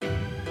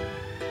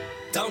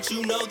Don't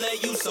you know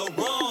that you so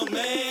wrong,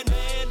 man?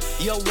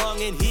 You're wrong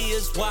and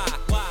here's why.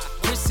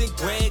 Chris and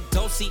Greg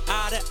don't see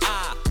eye to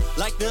eye,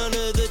 like none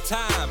of the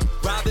time.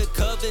 Robert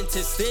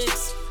Covington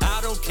stinks. I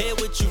don't care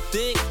what you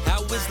think.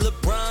 How is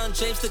LeBron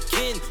James the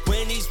king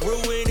when he's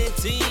ruining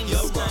teams?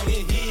 You're wrong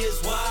and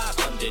here's why.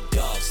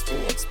 Underdog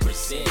Sports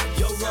presents.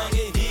 You're wrong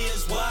and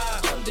here's why.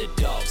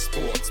 Underdog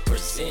Sports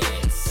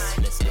presents.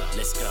 Let's go,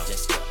 let's go,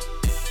 let's go.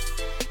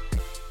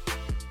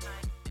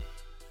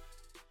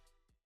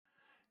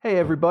 Hey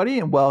everybody,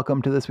 and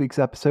welcome to this week's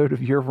episode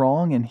of You're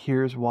Wrong and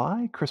Here's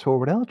Why. Chris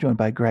Horwedel, joined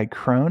by Greg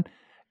Crone.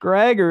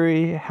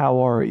 Gregory, how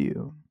are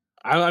you?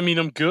 I mean,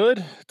 I'm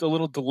good. It's a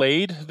little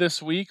delayed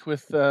this week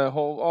with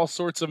all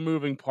sorts of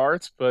moving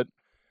parts, but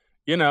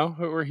you know,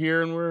 we're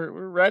here and we're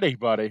ready,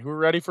 buddy. We're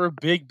ready for a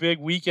big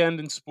weekend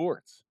in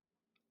sports.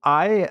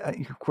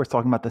 Of course,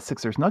 talking about the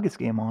Sixers-Nuggets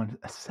game on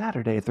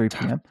Saturday at 3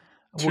 p.m.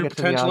 Two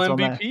potential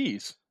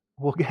MVPs.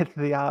 We'll get to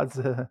the odds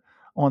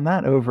on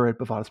that over at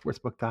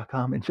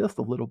bovadasportsbook.com in just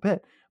a little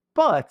bit,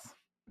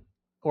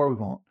 or we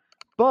won't.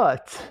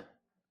 But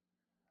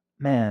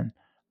man,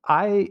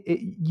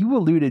 you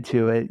alluded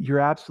to it. You're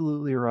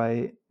absolutely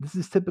right. This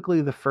is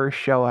typically the first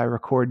show I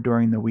record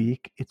during the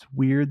week. It's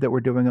weird that we're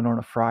doing it on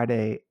a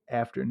Friday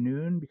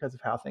afternoon because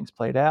of how things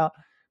played out.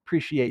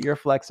 Appreciate your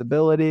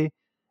flexibility.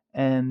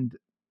 And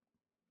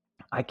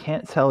I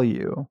can't tell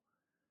you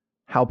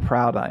how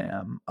proud I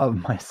am of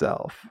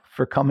myself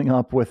for coming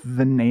up with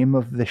the name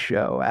of the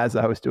show as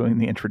I was doing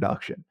the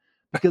introduction.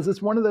 Because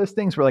it's one of those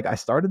things where, like, I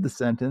started the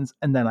sentence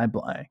and then I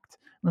blanked.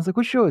 I was like,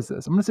 what show is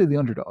this? I'm going to say The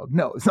Underdog.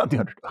 No, it's not The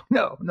Underdog.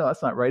 No,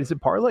 that's not right. Is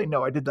it Parlay?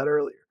 No, I did that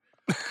earlier.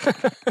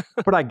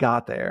 But I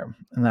got there,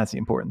 and that's the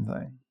important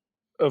thing.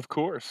 Of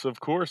course,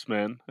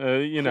 man.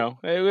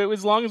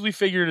 As long as we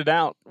figured it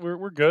out,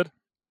 we're good.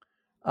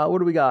 What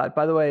do we got?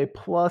 By the way,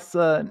 plus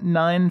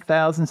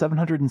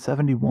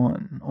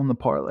 9,771 on the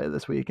parlay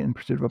this week in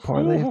pursuit of a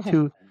parlay.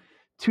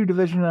 Two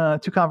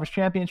conference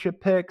championship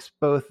picks,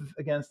 both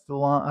against the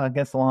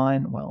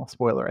line. Well,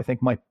 spoiler, I think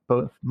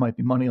both might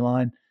be money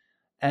line.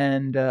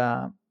 And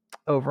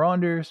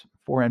over-unders,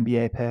 4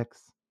 NBA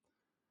picks.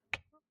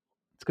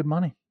 It's good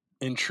money.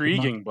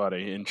 Intriguing,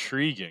 buddy.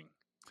 Intriguing,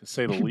 to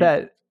say the least.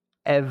 Bet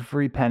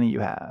every penny you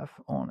have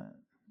on it.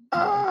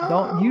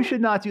 You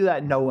should not do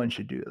that. No one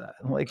should do that.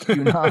 Like,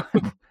 do not.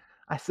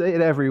 I say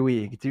it every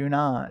week. Do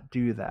not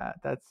do that.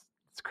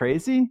 It's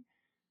crazy.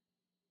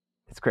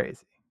 It's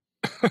crazy.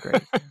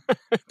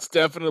 It's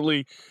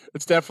definitely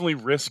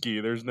risky.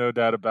 There's no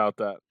doubt about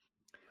that.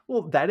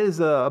 Well, that is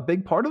a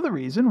big part of the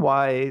reason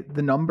why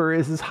the number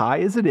is as high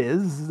as it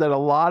is that a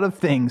lot of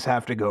things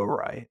have to go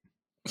right.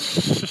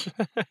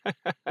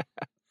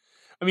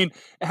 I mean,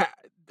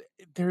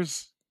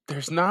 there's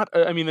just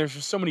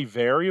so many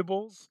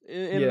variables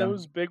in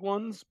those big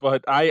ones,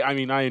 but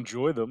I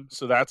enjoy them,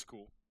 so that's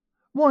cool.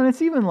 Well, and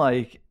it's even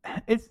like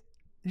it's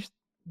just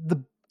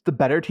the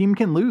better team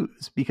can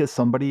lose because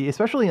somebody,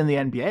 especially in the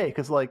NBA,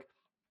 because like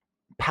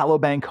Paolo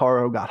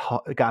Banchero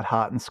got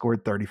hot and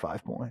scored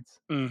 35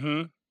 points.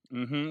 The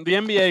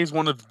NBA is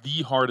one of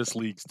the hardest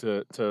leagues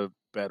to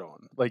bet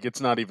on. Like, it's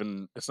not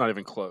even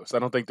close. I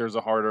don't think there's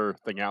a harder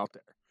thing out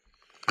there.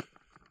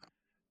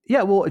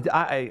 Yeah, well,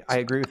 I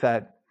agree with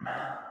that.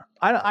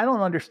 I don't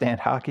understand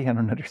hockey. I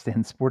don't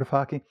understand the sport of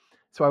hockey.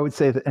 So I would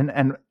say that,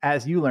 and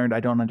as you learned, I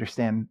don't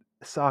understand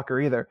soccer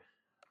either.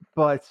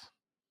 But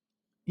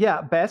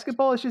yeah,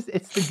 basketball is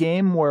it's the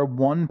game where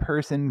one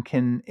person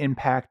can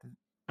impact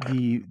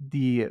the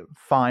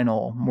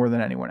final more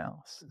than anyone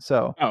else.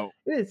 So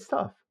it's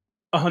tough.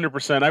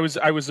 100%.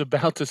 I was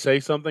about to say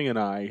something and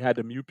I had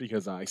to mute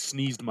because I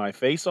sneezed my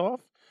face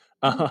off.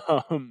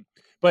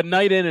 But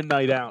night in and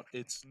night out,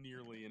 it's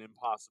nearly an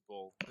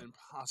impossible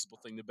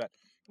thing to bet.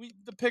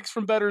 The picks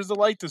from Bettors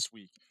Delight this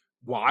week.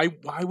 Why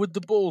would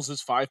the Bulls,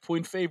 as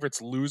 5-point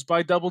favorites, lose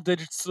by double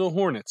digits to the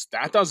Hornets?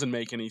 That doesn't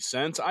make any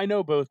sense. I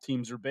know both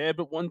teams are bad,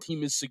 but one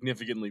team is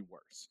significantly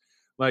worse.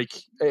 Like,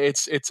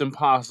 it's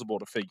impossible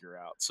to figure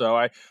out. So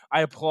I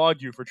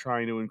applaud you for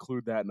trying to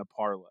include that in a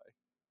parlay.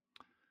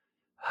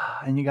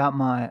 And you got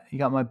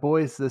my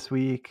boys this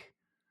week,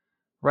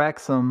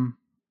 Wrexham,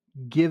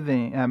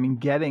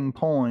 getting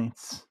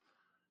points,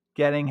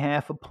 getting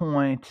half a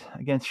point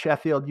against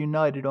Sheffield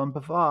United on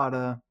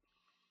Bovada.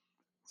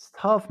 It's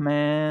tough,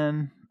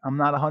 man. I'm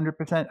not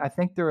 100%. I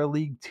think they're a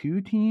League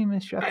 2 team.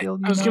 Is Sheffield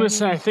United? I was going to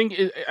say,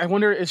 I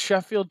wonder, is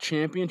Sheffield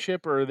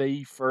Championship or are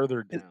they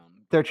further down?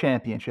 They're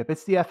Championship.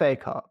 It's the FA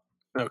Cup.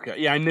 Okay.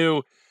 Yeah, I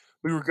knew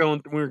we were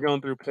going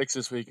through picks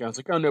this week. I was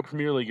like, oh no,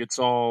 Premier League. It's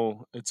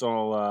all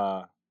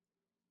FA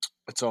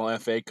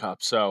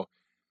Cup. So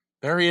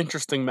very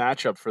interesting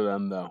matchup for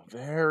them, though.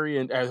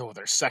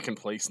 They're second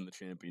place in the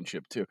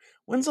championship too.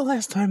 When's the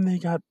last time they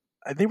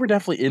were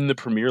definitely in the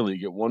Premier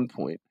League at one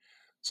point.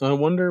 So I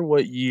wonder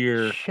what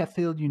year.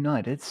 Sheffield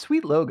United.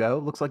 Sweet logo.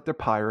 Looks like they're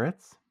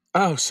pirates.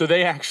 Oh, so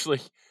they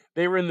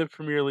were in the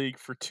Premier League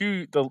for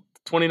the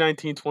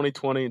 2019,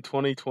 2020, and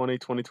 2020,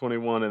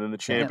 2021, and then the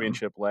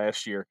championship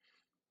last year.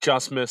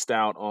 Just missed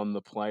out on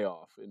the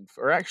playoff.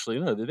 Or actually,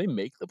 no, did they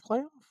make the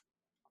playoff?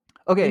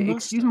 Okay,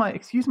 excuse my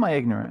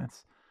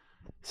ignorance.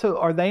 So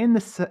are they in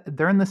the?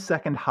 They're in the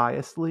second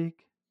highest league.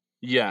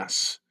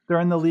 Yes, They're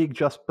in the league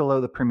just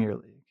below the Premier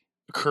League.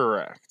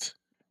 correct.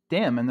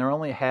 Damn, and they're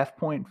only a half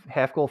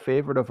goal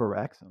favorite over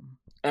Wrexham.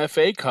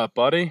 FA Cup,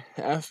 buddy.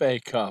 FA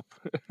Cup.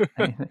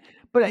 Anything,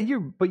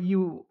 but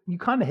you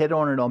kind of hit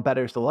on it on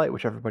Better's Delight,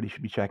 which everybody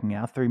should be checking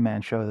out.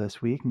 3-man show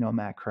this week. No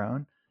Matt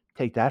Crone.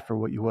 Take that for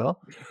what you will,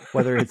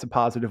 whether it's a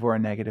positive or a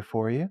negative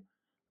for you.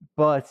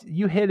 But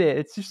you hit it.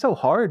 It's just so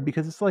hard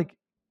because it's like,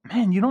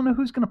 man, you don't know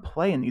who's going to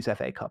play in these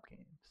FA Cup games.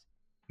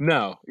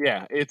 No,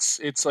 yeah, it's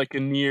like a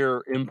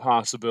near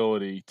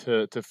impossibility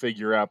to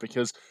figure out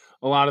because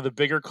a lot of the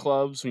bigger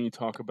clubs, when you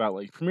talk about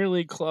like Premier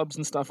League clubs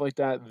and stuff like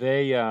that,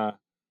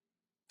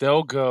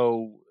 they'll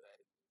go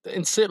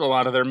and sit a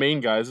lot of their main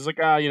guys. It's like,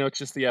 it's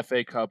just the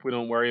FA Cup. We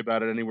don't worry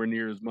about it anywhere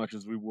near as much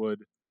as we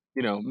would,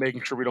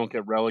 making sure we don't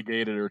get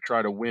relegated or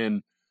try to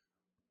win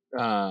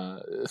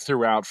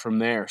throughout from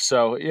there.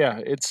 So yeah,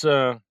 it's Can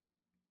a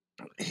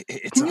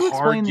you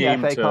hard explain the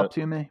game FA to. Cup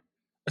to me?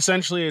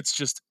 Essentially, it's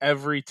just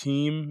every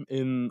team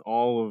in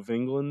all of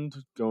England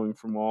going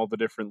from all the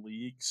different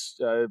leagues,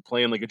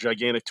 playing like a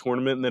gigantic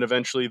tournament, and then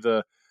eventually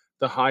the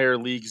higher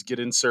leagues get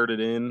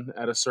inserted in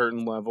at a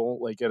certain level,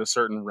 like at a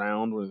certain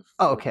round with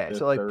fourth, Okay, fifth,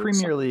 so like third, Premier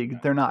something like League,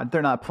 that.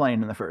 they're not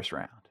playing in the first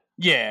round.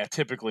 Yeah,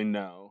 typically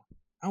no.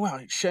 Oh wow,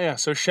 yeah.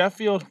 So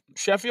Sheffield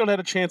had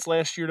a chance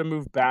last year to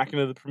move back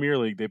into the Premier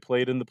League. They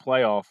played in the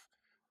playoff,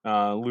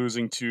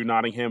 losing to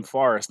Nottingham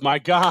Forest. My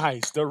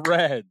guys, the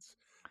Reds,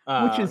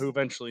 Which who is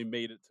eventually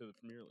made it to the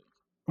Premier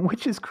League.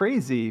 which is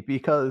crazy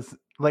because,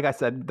 like I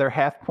said, they're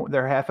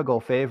half a goal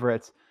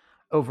favorites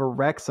over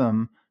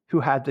Wrexham, who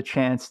had the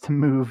chance to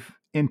move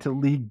into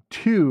League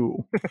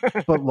Two,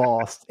 but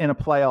lost in a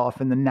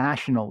playoff in the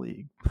National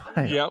League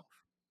playoff. Yep.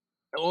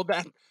 Well,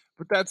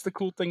 but that's the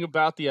cool thing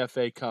about the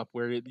FA Cup,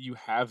 where you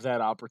have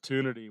that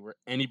opportunity where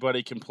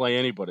anybody can play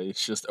anybody.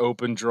 It's just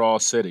open draw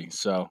city,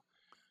 so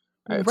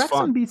Well, it's Wrexham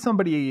fun. beat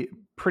somebody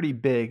pretty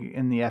big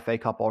in the FA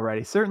Cup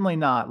already. Certainly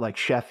not like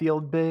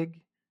Sheffield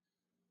big,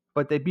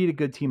 but they beat a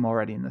good team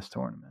already in this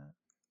tournament.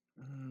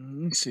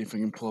 Let me see if I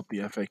can pull up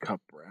the FA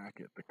Cup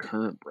bracket, the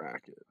current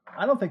bracket.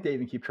 I don't think they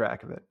even keep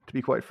track of it, to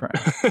be quite frank.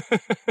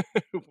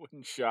 It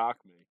wouldn't shock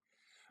me.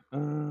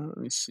 Let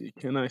me see.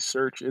 Can I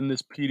search in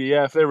this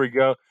PDF? There we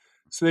go.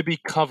 So they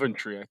beat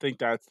Coventry. I think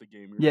that's the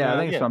game. Yeah, I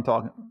think that's what I'm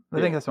talking. I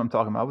think Yeah. that's what I'm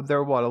talking about.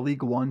 They're what, a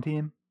League One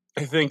team?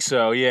 I think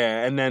so,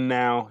 yeah. And then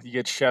now you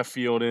get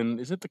Sheffield in.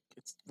 It's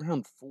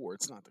round 4.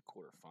 It's not the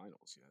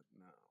quarterfinals yet.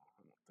 No,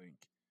 I don't think.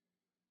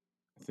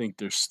 I think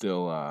there's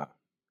still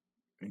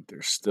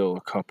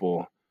a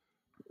couple.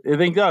 I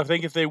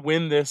think if they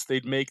win this,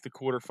 they'd make the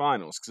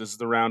quarterfinals because this is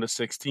the round of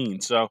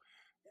 16. So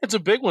it's a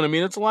big one. I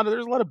mean, there's a lot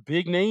of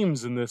big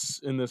names in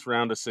this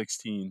round of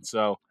 16.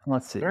 So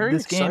Let's see. very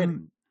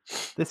exciting.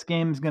 This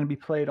game is going to be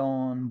played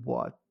on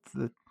what?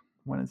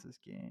 When is this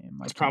game?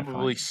 It's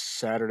probably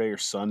Saturday or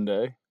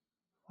Sunday,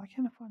 Why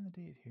can't I find the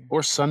date here?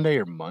 or Sunday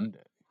or Monday.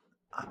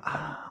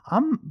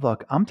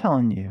 I'm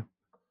telling you,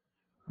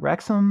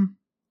 Wrexham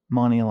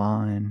money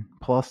line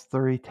plus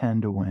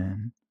 310 to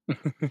win.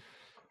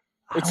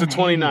 It's the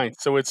 29th,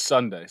 so it's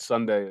Sunday.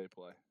 Sunday they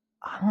play.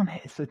 I don't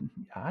hate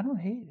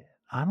it.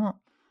 I don't.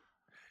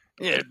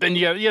 Yeah, then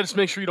you got to just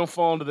make sure you don't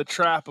fall into the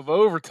trap of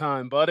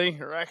overtime, buddy,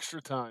 or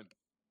extra time.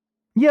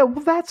 Yeah,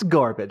 well, that's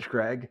garbage,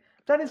 Greg.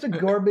 That is a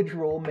garbage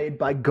rule made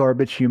by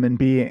garbage human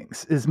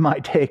beings. Is my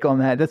take on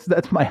that.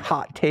 That's my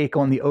hot take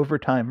on the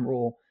overtime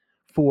rule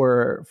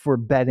for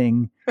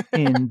betting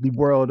in the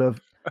world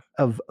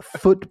of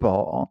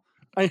football.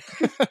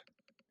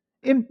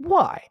 And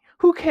why?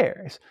 Who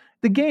cares?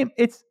 The game.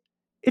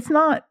 It's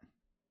not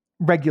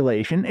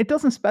regulation. It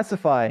doesn't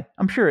specify.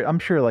 I'm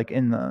sure like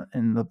in the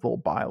little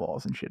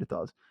bylaws and shit it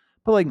does.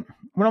 But like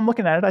when I'm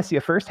looking at it, I see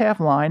a first half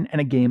line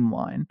and a game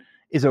line.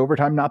 Is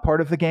overtime not part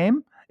of the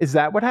game? Is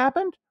that what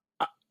happened?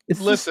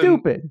 It's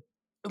stupid.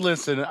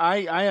 Listen,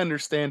 I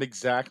understand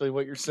exactly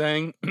what you're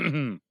saying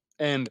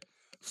and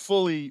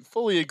fully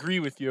agree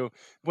with you.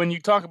 When you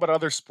talk about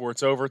other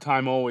sports,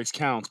 overtime always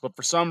counts, but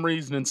for some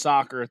reason in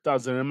soccer it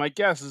doesn't. And my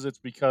guess is it's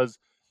because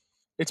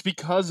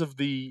of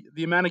the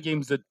amount of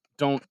games that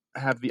don't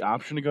have the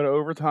option to go to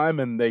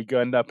overtime and they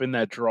end up in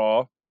that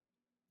draw.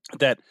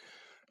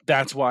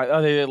 That's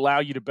why they allow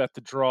you to bet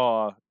the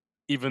draw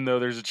even though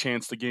there's a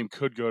chance the game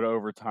could go to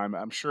overtime.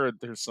 I'm sure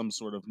there's some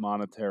sort of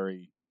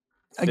monetary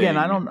thing. Again,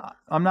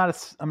 I'm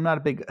not a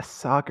big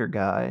soccer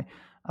guy.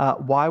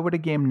 Why would a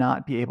game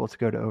not be able to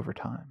go to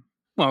overtime?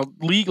 Well,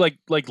 league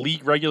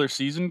regular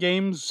season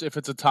games, if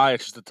it's a tie,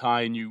 it's just a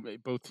tie,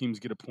 and both teams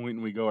get a point,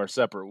 and we go our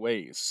separate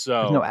ways.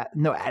 So There's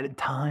no added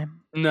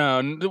time.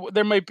 No,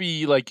 there might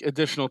be like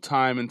additional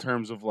time in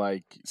terms of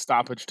like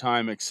stoppage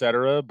time,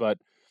 etc. But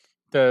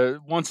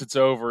once it's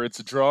over, it's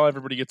a draw.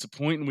 Everybody gets a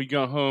point, and we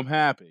go home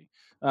happy.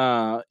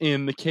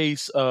 In the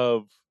case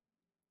of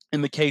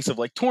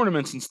like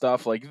tournaments and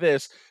stuff like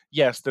this,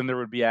 yes, then there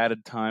would be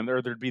added time,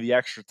 or there'd be the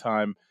extra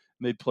time.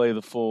 And they'd play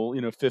the full,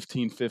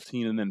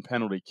 15-15 and then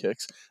penalty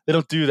kicks. They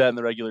don't do that in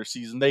the regular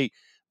season. They've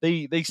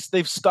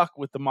stuck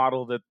with the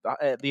model that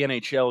the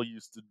NHL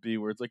used to be,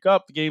 where it's like,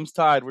 the game's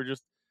tied. We're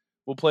just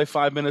We'll play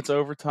 5 minutes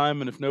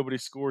overtime, and if nobody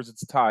scores,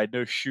 it's tied.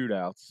 No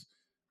shootouts.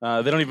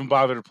 They don't even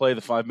bother to play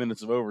the 5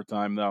 minutes of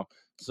overtime, though.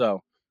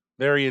 So,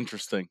 very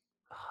interesting.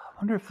 I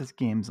wonder if this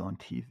game's on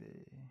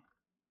TV.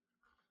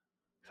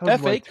 I would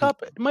FA like to.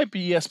 Cup, it might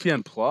be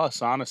ESPN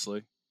Plus,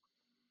 honestly.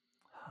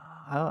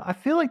 I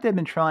feel like they've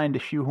been trying to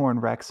shoehorn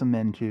Wrexham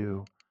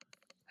into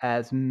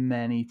as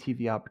many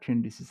TV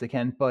opportunities as they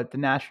can, but the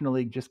National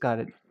League just got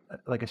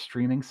like a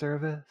streaming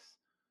service,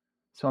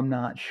 so I'm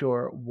not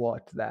sure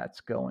what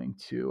that's going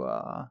to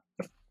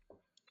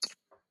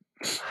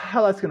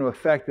how that's going to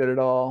affect it at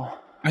all.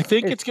 I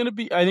think it's going to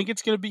be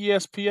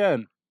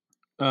ESPN.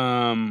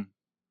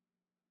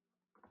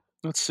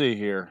 Let's see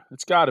here.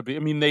 It's got to be. I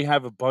mean, they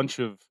have a bunch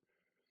of.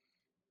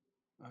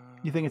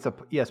 You think it's a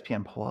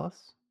ESPN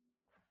Plus?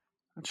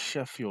 That's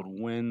Sheffield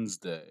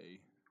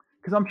Wednesday.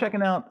 Because I'm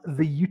checking out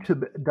the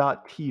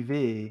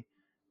YouTube.tv,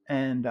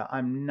 and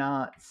I'm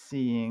not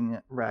seeing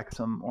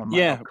Wrexham on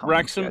my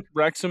upcoming schedule.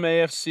 Wrexham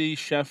AFC,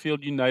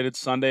 Sheffield United,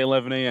 Sunday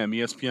 11 a.m.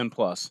 ESPN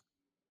Plus.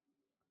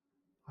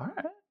 All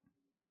right.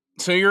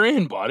 So you're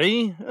in,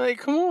 buddy. Like,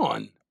 come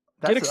on.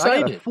 Get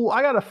excited.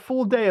 I got a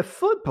full day of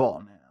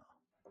football now.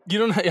 You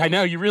don't. I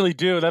know you really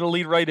do. That'll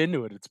lead right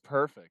into it. It's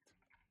perfect.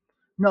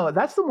 No,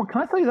 that's the one.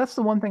 Can I tell you? That's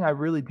the one thing I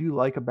really do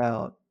like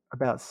about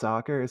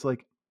soccer is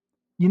like,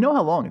 you know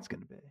how long it's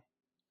going to be.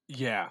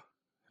 Yeah,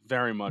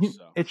 very much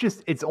so.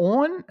 It's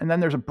on, and then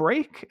there's a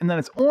break, and then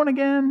it's on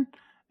again,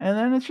 and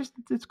then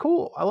it's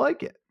cool. I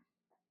like it.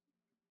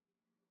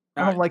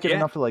 I don't like it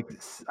enough to like.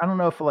 I don't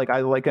know if like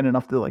I like it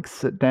enough to like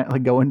sit down,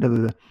 like go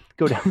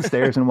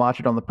downstairs and watch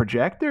it on the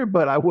projector,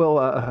 but I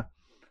will.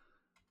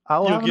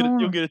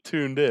 You'll get it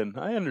tuned in.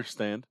 I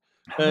understand.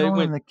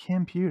 On the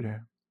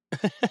computer.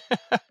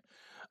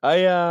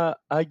 I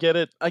get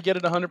it. I get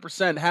it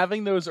 100%.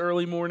 Having those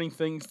early morning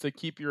things to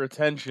keep your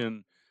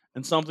attention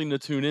and something to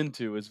tune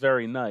into is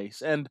very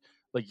nice. And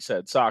like you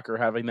said, soccer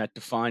having that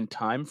defined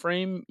time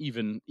frame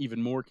even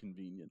more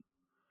convenient.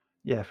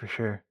 Yeah, for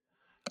sure.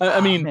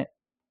 I mean,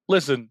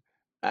 listen,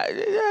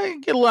 I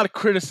get a lot of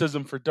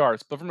criticism for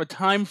darts, but from a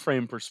time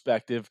frame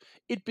perspective,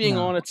 it being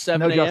on at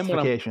 7 a.m.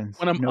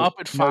 when I'm up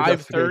at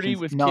 5:30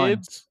 with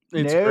kids,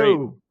 it's great.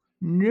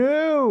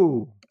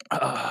 No.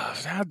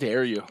 How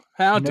dare you?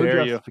 How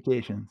dare you? No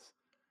justifications.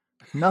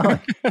 None.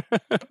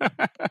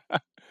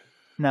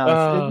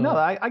 No,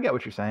 I get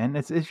what you're saying.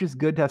 It's just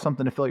good to have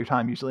something to fill your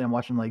time. Usually I'm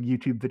watching like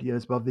YouTube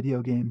videos about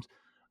video games.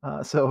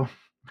 So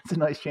it's a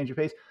nice change of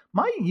pace.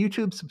 My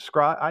YouTube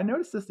I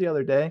noticed this the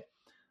other day.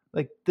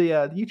 Like the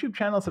YouTube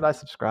channels that I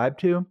subscribe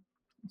to,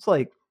 it's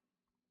like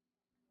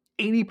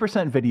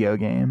 80% video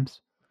games,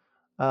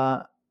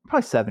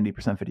 probably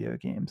 70% video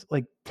games,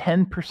 like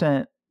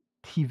 10%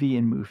 TV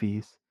and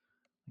movies,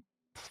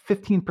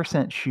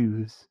 15%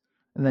 shoes,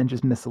 and then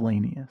just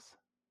miscellaneous.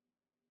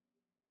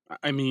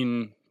 I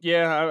mean,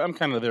 yeah, I'm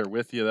kind of there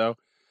with you though.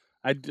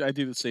 I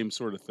do the same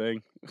sort of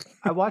thing.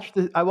 I watch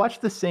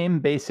the same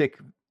basic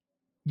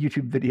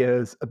YouTube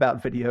videos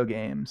about video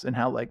games and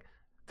how like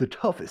the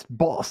toughest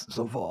bosses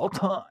of all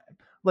time,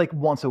 like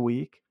once a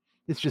week.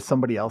 It's just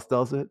somebody else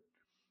does it.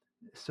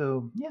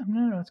 So yeah,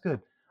 no, it's good.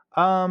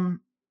 I'll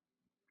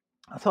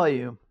tell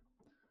you,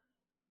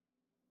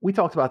 we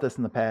talked about this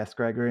in the past,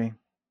 Gregory.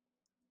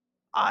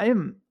 I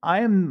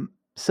am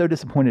so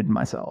disappointed in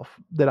myself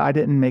that I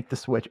didn't make the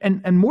switch,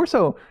 and more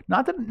so,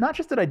 not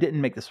just that I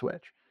didn't make the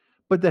switch,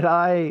 but that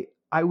I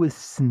was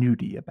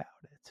snooty about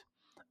it,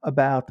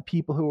 about the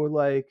people who were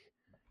like,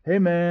 "Hey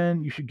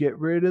man, you should get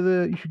rid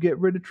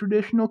of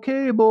traditional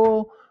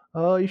cable.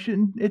 You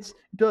shouldn't.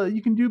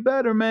 You can do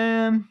better,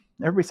 man."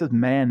 Everybody says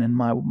 "man" in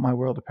my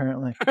world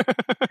apparently,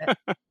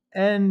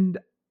 and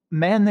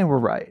man, they were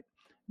right,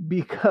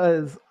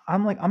 because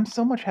I'm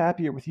so much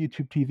happier with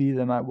YouTube TV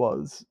than I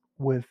was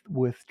with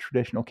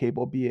traditional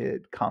cable, be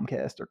it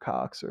Comcast or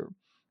Cox or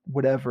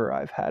whatever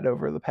I've had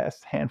over the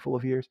past handful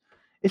of years.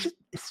 It's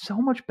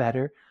so much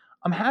better.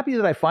 I'm happy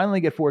that I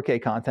finally get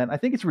 4K content. I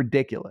think it's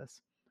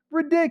ridiculous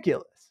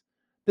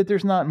that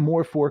there's not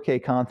more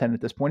 4K content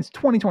at this point. It's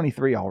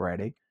 2023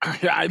 already.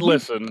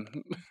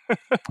 Listen.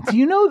 Do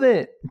you know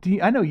that?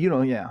 I know you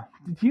don't. Yeah.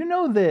 Do you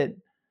know that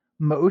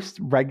most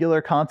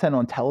regular content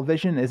on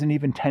television isn't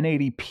even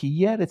 1080p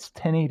yet? It's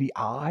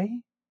 1080i.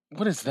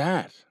 What is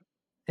that?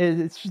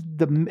 It's just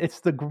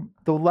the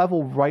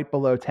level right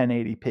below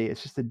 1080p.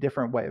 It's just a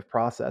different way of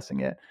processing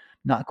it.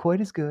 Not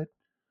quite as good.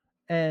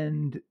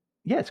 And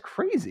yeah, it's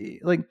crazy.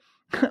 Like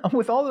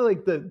with all the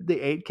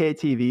 8K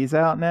TVs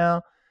out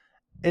now,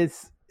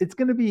 it's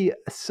going to be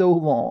so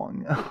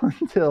long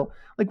until,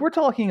 like, we're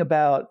talking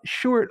about,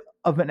 short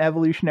of an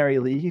evolutionary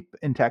leap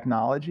in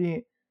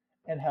technology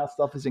and how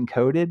stuff is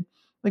encoded,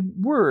 like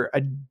we're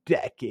a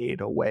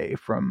decade away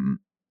from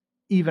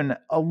even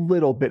a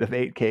little bit of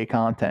 8K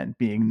content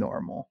being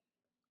normal.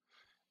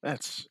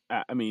 That's,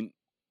 I mean,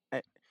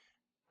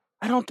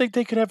 I don't think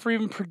they could ever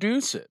even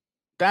produce it.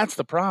 That's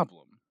the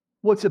problem.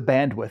 Well, it's a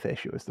bandwidth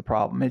issue is the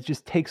problem. It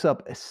just takes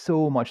up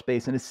so much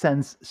space and it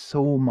sends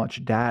so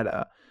much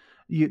data.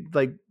 You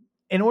like,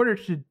 in order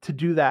to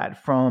do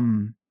that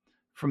from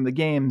the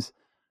games,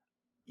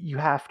 you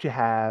have to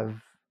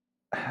have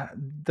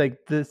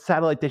like the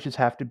satellite dishes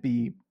have to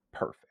be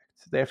perfect.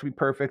 They have to be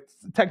perfect,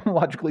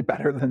 technologically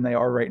better than they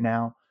are right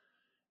now.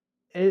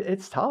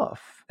 It's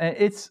tough. And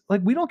it's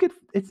like we don't get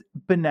it's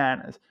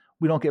bananas.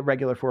 We don't get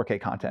regular 4K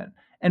content.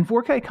 And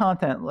 4K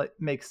content like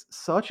makes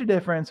such a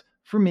difference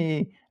for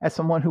me as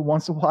someone who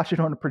wants to watch it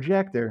on a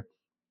projector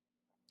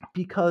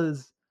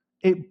because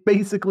it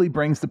basically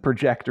brings the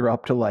projector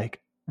up to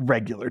like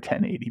regular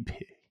 1080p.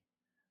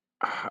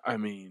 I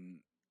mean,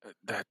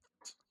 that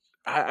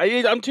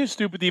I'm too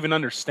stupid to even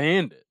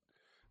understand it.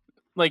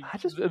 Like I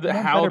just want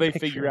how better they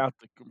figure picture. out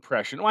the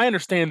compression. Well, I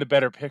understand the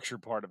better picture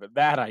part of it.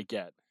 That I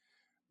get.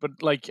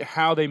 But like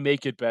how they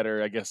make it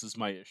better, I guess, is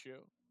my issue.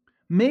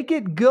 Make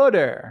it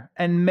gooder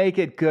and make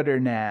it gooder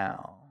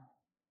now.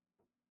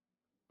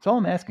 That's all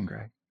I'm asking,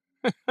 Greg.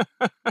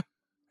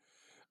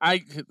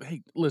 Hey,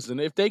 listen,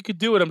 if they could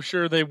do it, I'm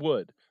sure they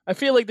would. I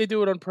feel like they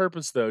do it on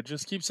purpose, though.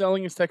 Just keep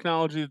selling us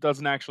technology that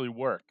doesn't actually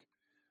work.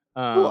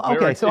 Well, okay,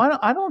 But so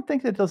I don't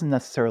think that doesn't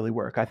necessarily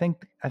work. I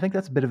think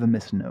that's a bit of a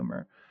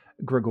misnomer,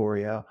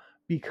 Gregorio,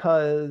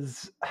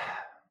 because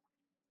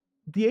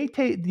the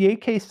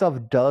 8K stuff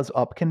does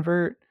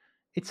upconvert.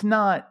 It's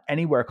not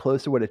anywhere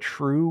close to what a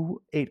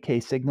true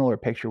 8K signal or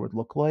picture would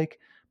look like,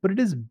 but it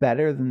is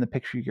better than the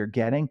picture you're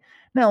getting.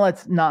 Now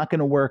that's not going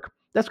to work.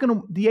 The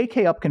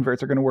 8K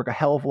upconverts are going to work a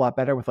hell of a lot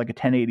better with like a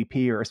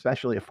 1080p or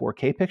especially a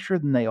 4K picture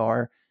than they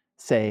are,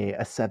 say,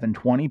 a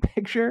 720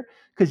 picture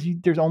because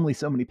there's only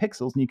so many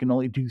pixels and you can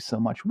only do so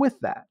much with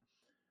that.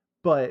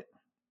 But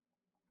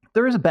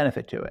there is a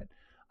benefit to it.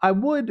 I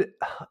would,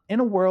 in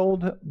a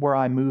world where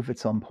I move at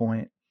some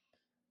point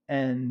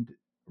and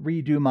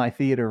redo my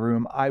theater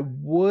room, I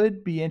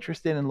would be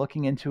interested in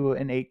looking into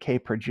an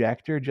 8K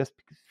projector just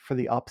for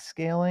the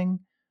upscaling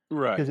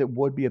because right, it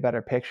would be a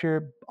better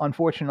picture.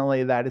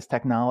 Unfortunately, that is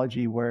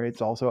technology where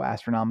it's also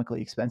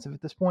astronomically expensive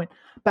at this point.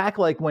 Back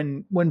like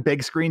when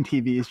big screen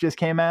TVs just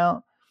came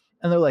out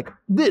and they're like,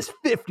 this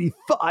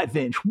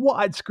 55-inch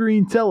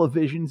widescreen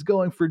television is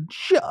going for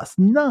just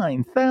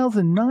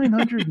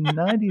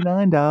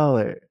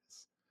 $9,999.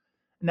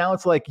 Now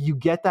it's like you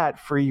get that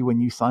free when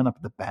you sign up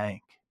at the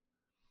bank.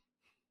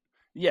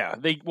 yeah.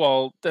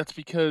 That's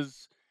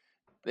because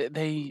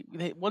they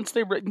once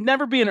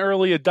never be an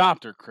early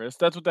adopter, Chris.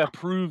 That's what that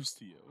proves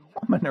to you.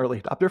 I'm an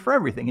early adopter for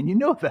everything, and you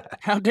know that.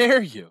 How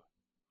dare you?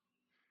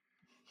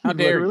 How You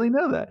dare literally you?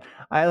 know that.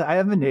 I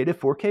have a native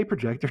 4K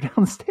projector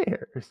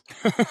downstairs,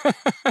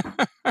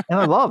 and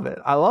I love it.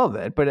 I love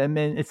it, but I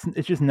mean, it's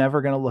just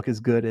never gonna look as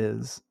good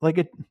as like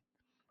it.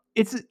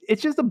 It's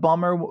just a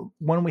bummer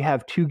when we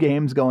have two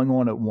games going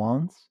on at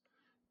once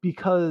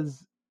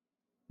because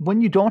when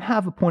you don't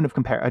have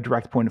a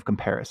direct point of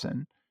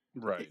comparison,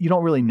 Right. you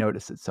don't really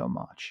notice it so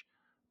much.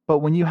 But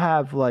when you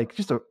have like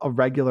just a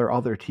regular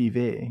other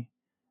TV,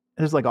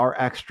 there's like our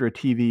extra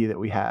TV that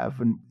we have,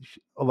 and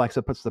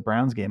Alexa puts the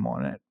Browns game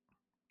on it.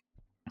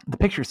 The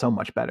picture's so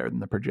much better than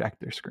the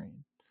projector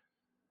screen,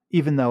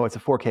 even though it's a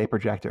 4K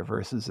projector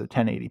versus a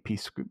 1080p,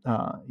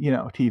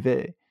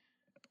 TV.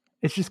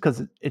 It's just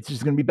because it's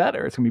just going to be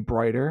better. It's going to be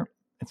brighter.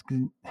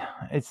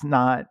 It's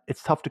not.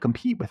 It's tough to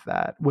compete with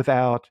that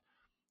without.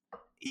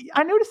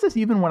 I notice this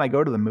even when I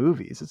go to the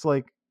movies. It's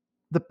like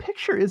the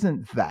picture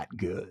isn't that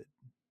good.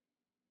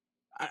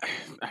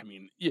 I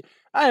mean,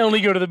 I only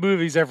go to the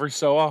movies every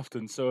so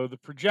often, so the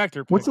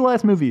projector What's the picture.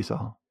 last movie you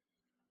saw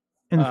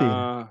in the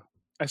theater?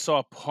 I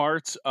saw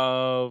parts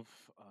of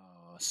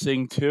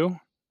Sing 2.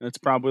 That's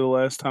probably the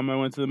last time I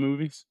went to the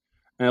movies.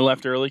 And I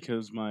left early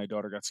because my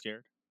daughter got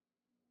scared.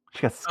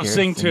 She got Of scared of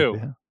Sing Sing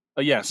 2.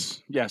 2.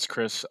 Yes,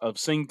 Chris. Of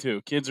Sing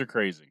 2. Kids are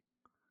crazy.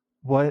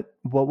 What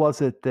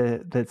was it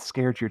that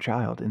scared your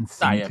child in I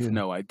Sing have 2?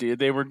 no idea.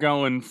 They were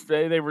going.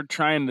 They were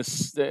trying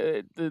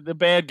to. The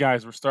bad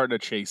guys were starting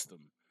to chase them.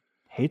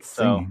 Hates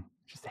So singing.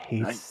 Just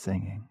hates I.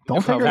 singing. Don't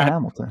take Well, her to that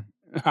Hamilton.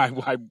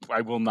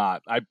 I will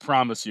not. I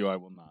promise you, I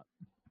will not.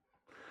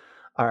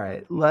 All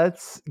right,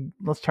 let's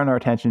turn our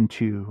attention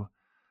to.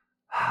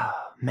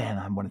 Man,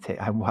 I want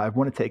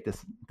to take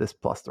this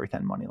plus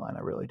 310 money line.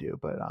 I really do,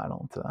 but I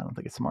don't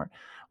think it's smart.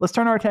 Let's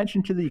turn our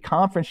attention to the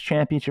conference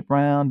championship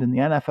round in the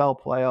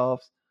NFL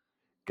playoffs.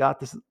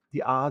 Got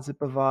the odds at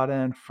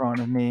Bovada in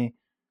front of me.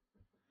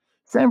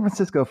 San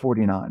Francisco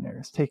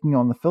 49ers taking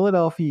on the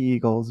Philadelphia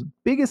Eagles.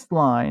 Biggest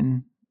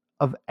line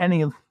of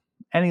any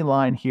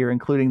line here,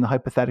 including the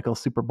hypothetical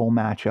Super Bowl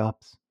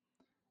matchups.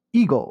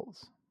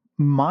 Eagles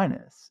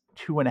minus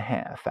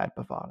 2.5 at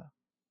Bovada.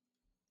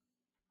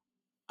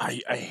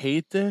 I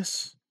hate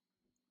this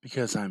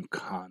because I'm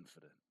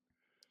confident.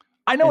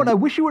 I know, and I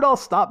And wish you would all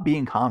stop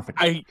being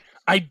confident.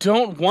 I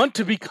don't want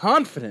to be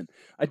confident.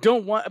 I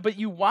don't want, but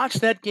you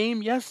watched that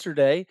game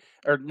yesterday,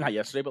 or not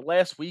yesterday, but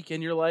last week,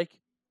 and you're like,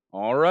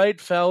 "All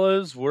right,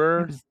 fellas, It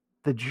was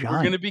the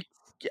we're gonna Giants. be."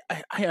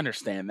 I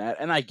understand that,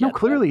 and I No, get that.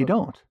 clearly you But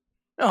don't.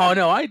 oh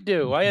no, I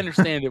do. I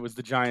understand it was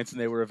the Giants,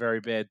 and they were a very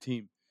bad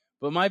team.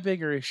 But my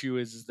bigger issue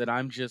is that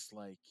I'm just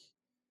like,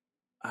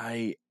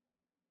 I,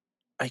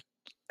 I,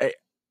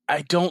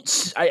 I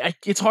don't.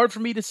 It's hard for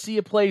me to see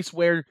a place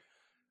where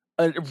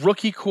a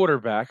rookie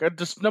quarterback,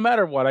 just no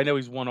matter what, I know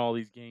he's won all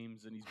these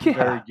games and he's been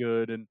very Yeah.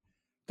 good, and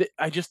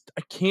I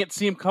can't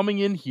see him coming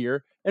in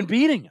here and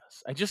beating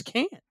us. I just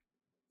can't.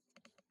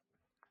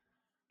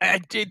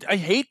 I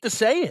hate to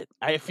say it.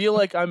 I feel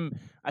like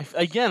I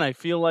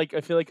feel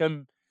like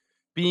I'm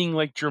being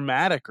like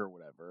dramatic or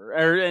whatever,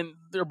 and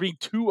they're being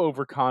too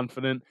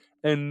overconfident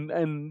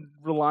and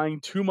relying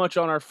too much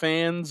on our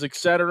fans,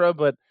 etc.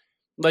 But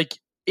like,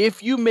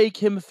 if you make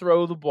him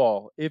throw the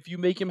ball, if you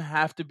make him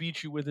have to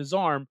beat you with his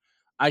arm,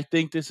 I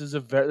think there's a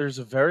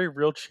very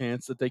real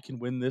chance that they can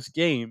win this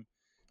game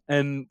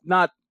and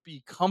not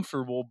be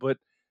comfortable, but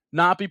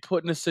not be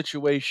put in a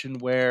situation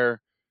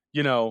where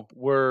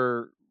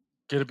we're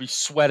going to be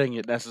sweating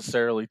it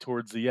necessarily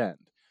towards the end.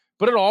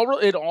 But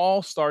it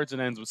all starts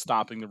and ends with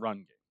stopping the run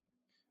game,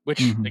 which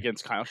Mhm.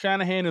 against Kyle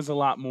Shanahan is a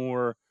lot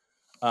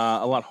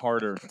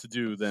harder to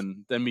do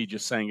than me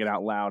just saying it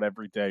out loud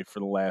every day for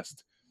the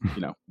last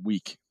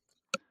week.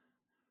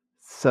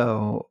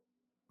 So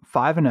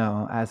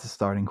 5-0 as a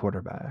starting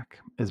quarterback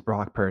is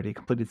Brock Purdy.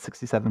 Completed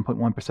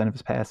 67.1% of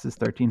his passes,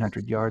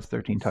 1,300 yards,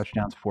 13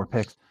 touchdowns, 4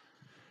 picks,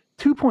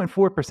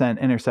 2.4%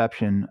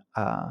 interception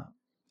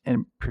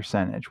in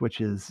percentage, which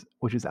is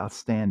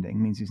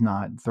outstanding. Means he's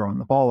not throwing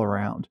the ball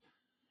around.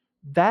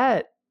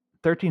 That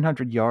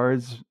 1,300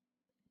 yards,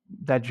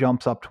 that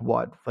jumps up to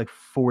what, like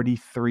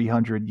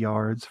 4,300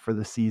 yards for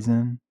the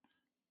season.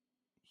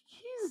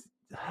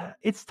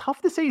 It's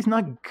tough to say he's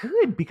not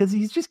good because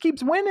he just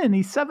keeps winning.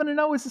 He's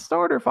 7-0 as a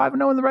starter,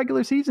 5-0 in the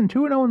regular season,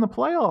 2-0 in the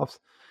playoffs.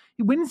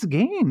 He wins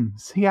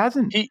games. He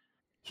hasn't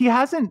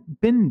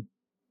been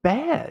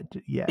bad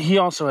yet. He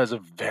also has a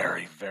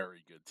very,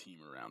 very good team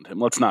around him.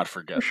 Let's not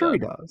forget For sure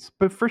that. he does.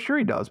 But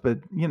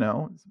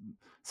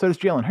so does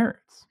Jalen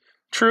Hurts.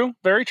 True,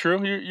 very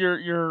true.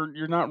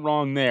 You're not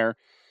wrong there.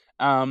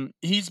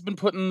 He's been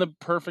put in the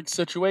perfect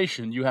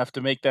situation. You have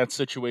to make that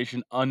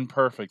situation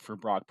unperfect for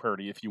Brock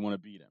Purdy if you want to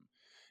beat him.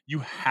 You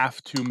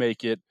have to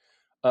make it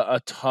a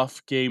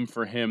tough game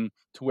for him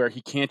to where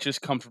he can't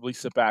just comfortably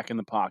sit back in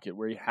the pocket,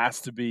 where he has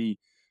to be,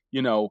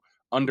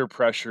 under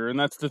pressure. And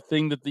that's the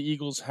thing that the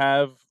Eagles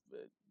have,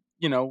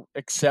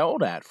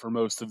 excelled at for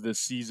most of this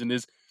season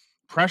is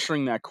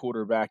pressuring that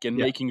quarterback and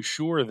Yeah. making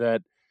sure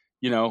that,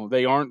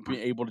 they aren't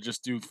able to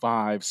just do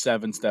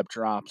 5-7 step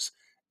drops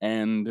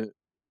and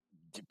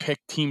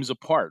pick teams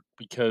apart,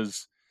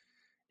 because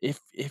if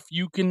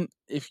you can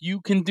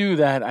do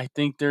that, I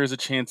think there's a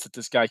chance that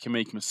this guy can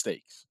make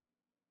mistakes.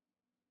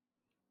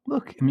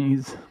 Look, I mean,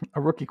 he's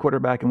a rookie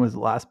quarterback and was the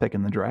last pick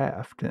in the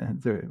draft.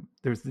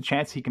 There's the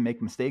chance he can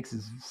make mistakes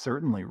is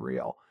certainly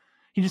real.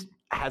 He just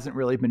hasn't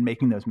really been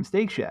making those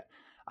mistakes yet.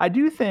 I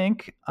do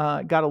think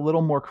got a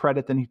little more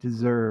credit than he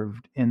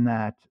deserved in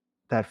that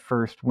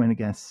first win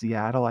against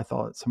Seattle. I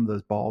thought some of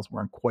those balls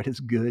weren't quite as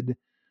good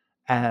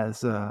as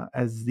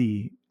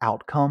the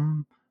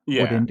outcome would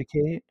Yeah.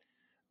 indicate.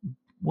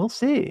 We'll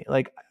see.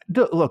 Like,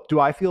 look, do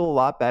I feel a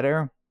lot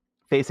better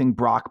facing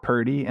Brock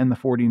Purdy and the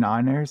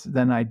 49ers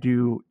than I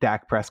do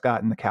Dak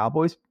Prescott and the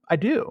Cowboys? I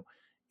do.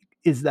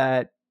 Is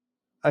that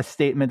a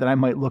statement that I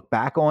might look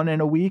back on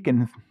in a week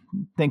and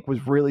think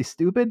was really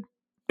stupid?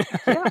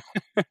 Yeah.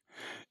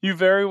 You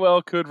very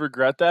well could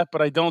regret that,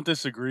 but I don't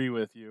disagree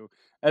with you.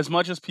 As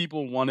much as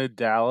people wanted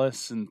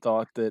Dallas and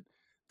thought that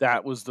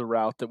that was the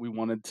route that we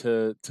wanted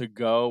to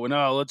go, and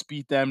let's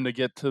beat them to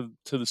get to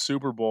the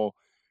Super Bowl.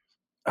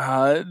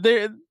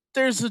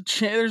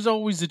 There's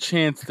always a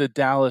chance that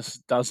Dallas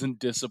doesn't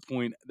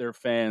disappoint their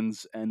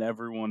fans and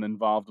everyone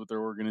involved with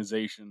their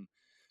organization.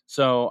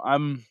 So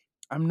I'm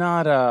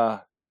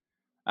not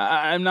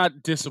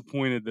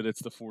disappointed that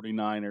it's the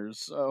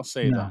 49ers. I'll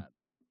say No. that.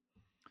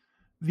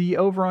 The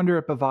over-under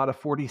at Bovada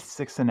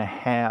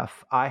 46.5.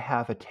 I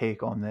have a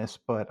take on this,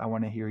 but I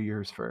want to hear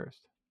yours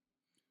first.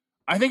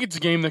 I think it's a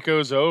game that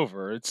goes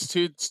over. It's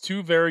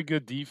two very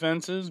good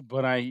defenses,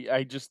 but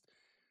I just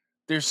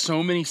there's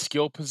so many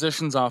skill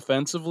positions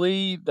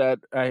offensively that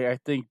I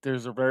think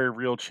there's a very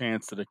real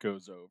chance that it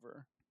goes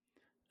over.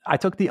 I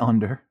took the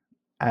under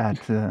at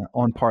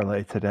on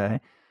parlay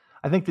today.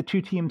 I think the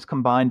two teams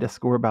combined to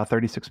score about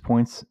 36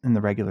 points in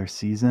the regular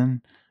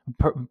season.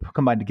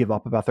 Combined to give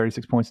up about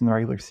 36 points in the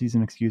regular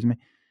season, excuse me.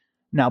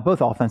 Now, both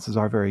offenses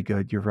are very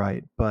good, you're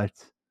right. But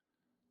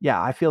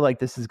yeah, I feel like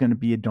this is going to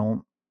be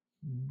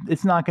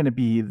it's not going to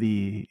be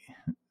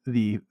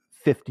the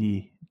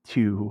 50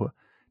 to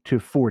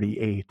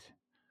 48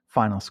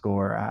 final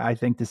score. I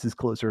think this is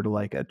closer to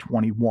like a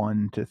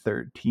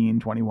 21-13,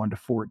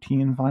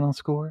 21-14 final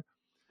score.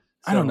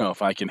 I don't know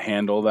if I can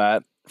handle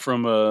that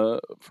from a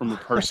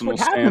That's personal what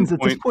happens at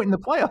this standpoint. point in the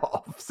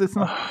playoffs. It's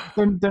not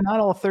they're not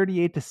all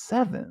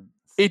 38-7.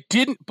 It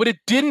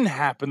didn't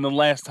happen the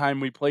last time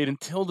we played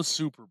until the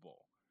Super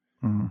Bowl.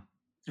 Mm.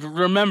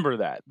 Remember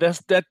that.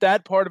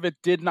 That part of it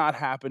did not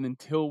happen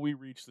until we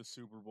reached the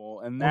Super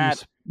Bowl, and Well,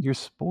 you're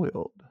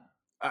spoiled.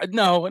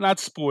 no, not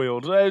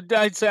spoiled. I'd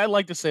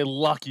like to say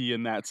lucky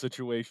in that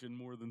situation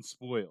more than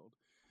spoiled.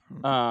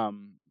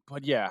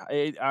 But yeah,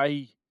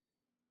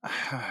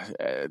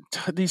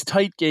 these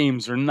tight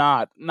games are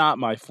not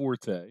my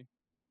forte.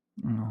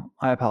 No,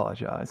 I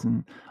apologize,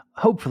 and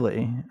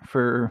hopefully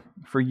for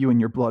you and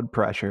your blood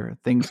pressure,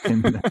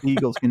 the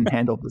Eagles can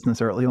handle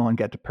business early on,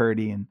 get to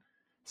Purdy, and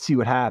see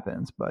what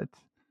happens. But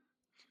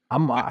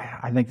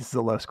I think this is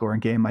a low scoring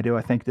game.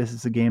 I think this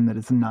is a game that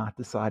is not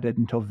decided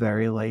until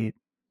very late,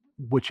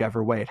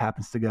 whichever way it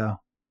happens to go.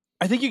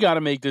 I think you got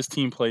to make this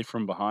team play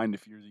from behind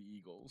if you're the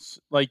Eagles.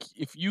 Like,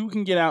 if you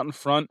can get out in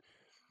front,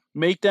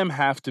 make them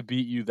have to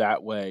beat you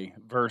that way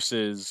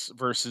versus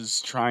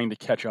trying to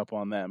catch up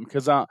on them.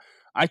 Because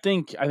I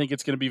think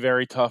it's going to be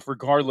very tough,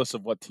 regardless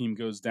of what team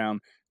goes down,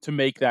 to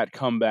make that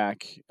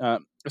comeback.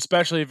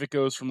 Especially if it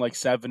goes from like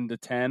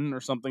 7-10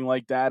 or something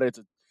like that. It's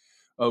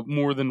a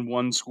more than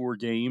one score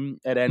game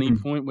at any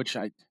Mhm. point, which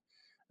I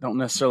don't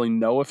necessarily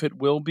know if it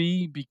will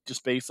be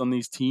just based on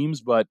these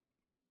teams, but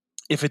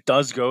if it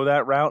does go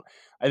that route,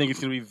 I think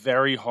it's going to be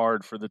very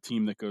hard for the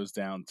team that goes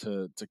down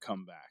to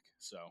come back.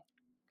 So,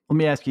 Let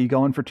me ask you: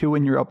 going for 2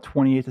 when you're up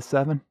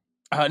 28-7?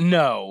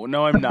 no,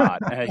 I'm not.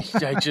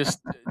 I just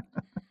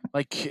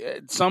like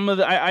some of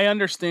the. I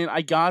understand.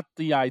 I got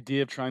the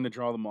idea of trying to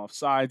draw them off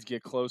sides,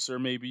 get closer.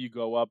 Maybe you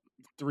go up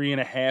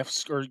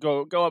 3.5 or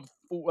go up.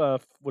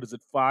 What is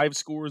it? 5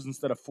 scores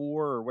instead of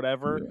 4 or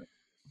whatever. Yeah.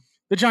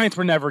 The Giants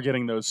were never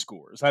getting those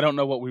scores. I don't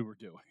know what we were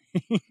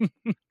doing.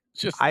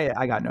 Just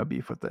I got no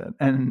beef with it,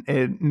 and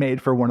it made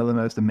for one of the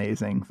most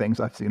amazing things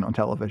I've seen on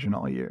television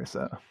all year.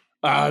 So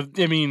I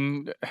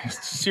mean,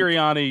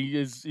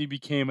 Sirianni he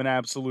became an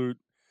absolute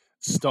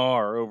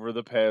star over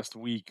the past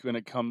week when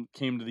it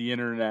came to the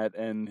internet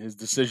and his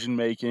decision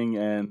making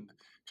and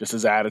just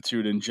his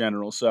attitude in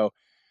general. So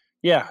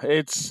yeah,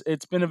 it's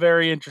been a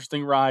very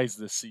interesting rise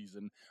this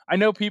season. I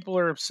know people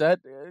are upset.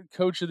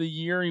 Coach of the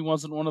year, he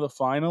wasn't one of the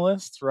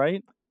finalists,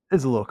 right?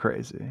 it's a little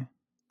crazy.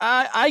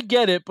 I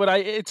get it, but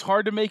it's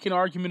hard to make an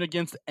argument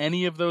against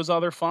any of those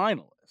other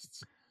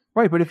finalists.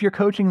 Right, but if you're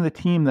coaching the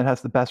team that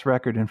has the best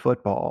record in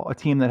football, a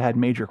team that had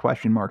major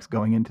question marks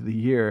going into the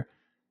year,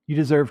 you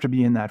deserve to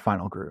be in that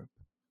final group.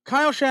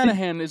 Kyle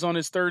Shanahan is on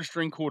his third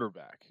string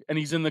quarterback, and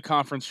he's in the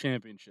conference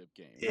championship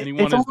game, and he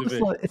won his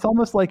division. It's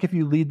almost like if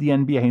you lead the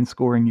NBA in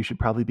scoring, you should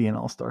probably be an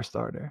all-star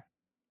starter.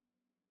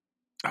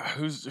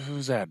 Who's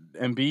that?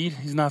 Embiid?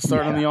 He's not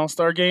starting Yeah, the All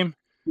Star game.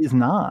 he's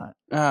not.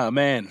 Oh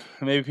man,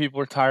 maybe people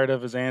are tired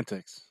of his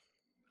antics.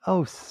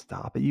 Oh,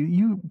 stop it!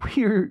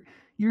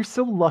 You're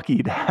so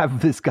lucky to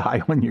have this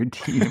guy on your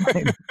team.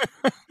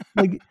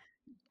 Like,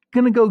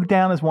 gonna go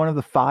down as one of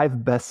the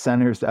 5 best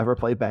centers to ever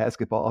play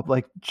basketball.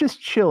 Like,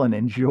 just chill and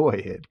enjoy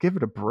it. Give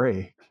it a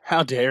break.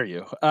 How dare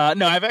you?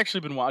 No, I've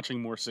actually been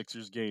watching more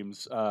Sixers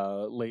games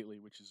lately,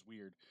 which is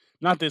weird.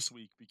 Not this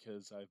week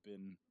because I've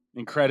been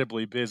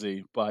incredibly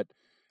busy, but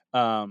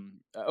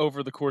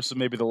over the course of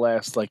maybe the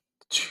last like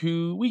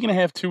 2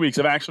 weeks,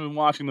 I've actually been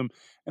watching them,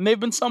 and they've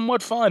been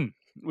somewhat fun,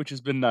 which has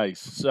been nice.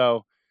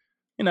 So,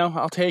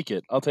 I'll take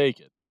it. I'll take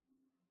it.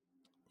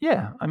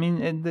 Yeah, I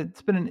mean,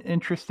 it's been an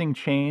interesting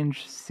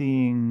change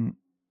seeing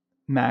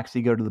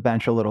Maxey go to the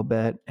bench a little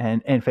bit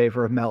and in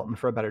favor of Melton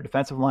for a better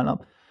defensive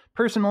lineup.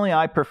 Personally,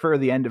 I prefer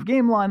the end of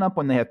game lineup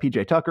when they have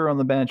PJ Tucker on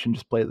the bench and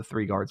just play the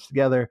 3 guards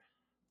together,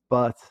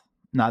 but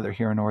neither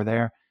here nor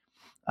there.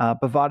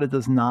 Bovada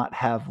does not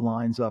have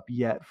lines up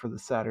yet for the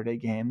Saturday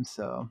game,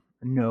 so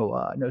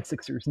no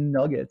Sixers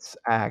Nuggets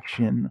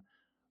action,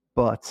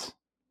 but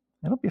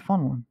it'll be a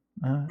fun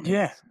one.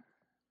 Yeah.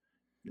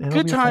 It'll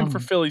Good be a time fun for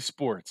one. Philly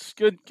sports.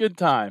 Good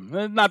time.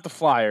 Not the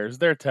Flyers;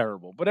 they're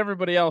terrible, but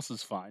everybody else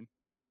is fine.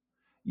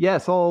 Yeah, I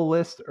saw a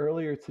list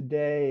earlier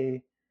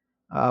today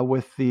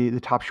with the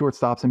top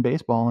shortstops in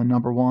baseball, and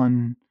number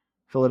 1,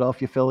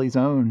 Philadelphia Phillies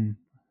own.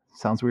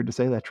 Sounds weird to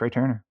say that, Trey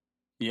Turner.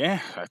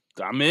 Yeah,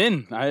 I'm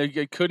in.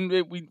 I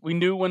couldn't. We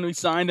knew when we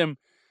signed him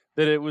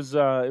that it was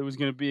going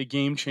to be a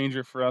game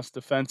changer for us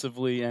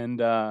defensively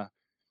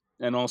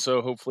and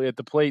also hopefully at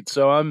the plate.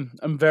 So I'm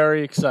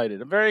very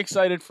excited. I'm very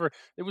excited for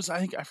it. Was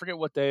I forget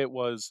what day it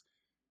was.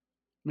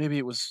 Maybe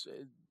it was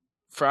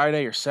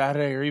Friday or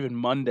Saturday or even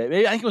Monday.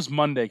 Maybe, I think it was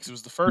Monday because it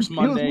was the first It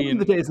was Monday one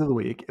of the in. days of the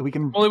week. We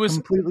can Well, it was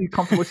completely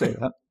comfortably say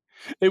that.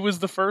 it was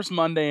the first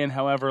Monday in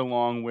however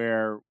long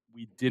where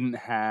we didn't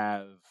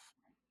have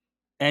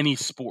any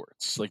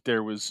sports. Like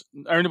there was,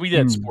 or we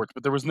did Mm, sports,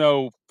 but there was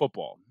no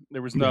football.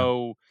 There was yeah,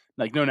 no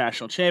no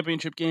national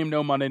championship game,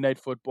 no Monday night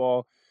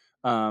football,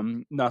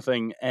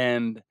 nothing.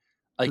 And this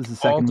like is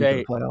the all second week of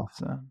the day, playoffs.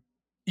 So.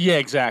 yeah,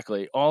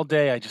 exactly. All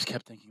day, I just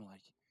kept thinking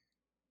like,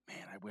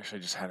 man, I wish I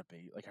just had a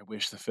bait. Like I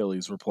wish the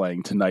Phillies were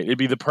playing tonight. It'd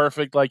be the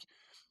perfect like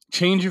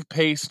change of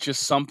pace,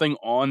 just something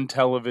on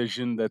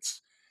television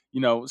that's,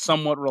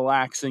 somewhat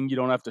relaxing. You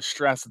don't have to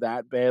stress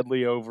that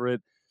badly over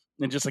it.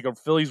 And just like a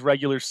Phillies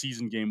regular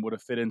season game would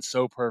have fit in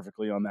so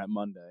perfectly on that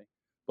Monday.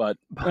 But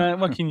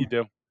what can you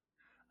do?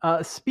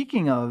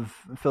 Speaking of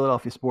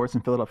Philadelphia sports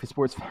and Philadelphia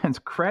sports fans,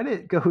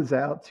 credit goes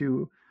out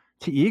to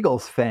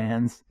Eagles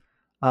fans.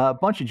 A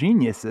bunch of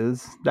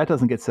geniuses. That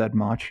doesn't get said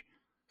much.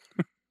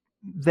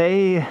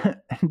 They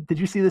did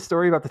you see the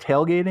story about the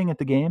tailgating at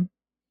the game?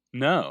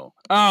 No.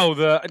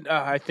 Oh,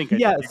 I think I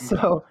did. Yeah. You can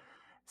go.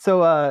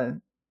 So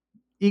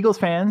Eagles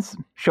fans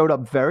showed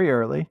up very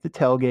early to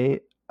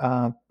tailgate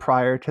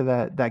prior to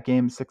that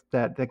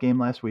game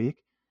last week.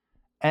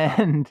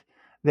 and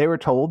they were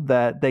told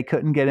that they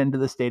couldn't get into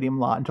the stadium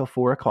lot until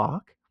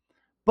 4:00,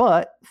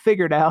 but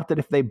figured out that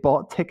if they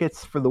bought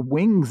tickets for the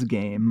Wings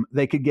game,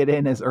 they could get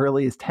in as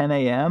early as 10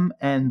 a.m.,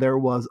 and there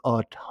was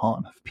a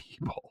ton of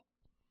people.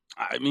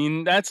 I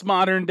mean, that's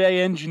modern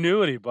day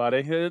ingenuity,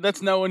 buddy.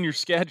 That's knowing your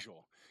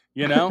schedule,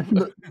 you know?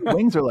 The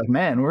Wings are like,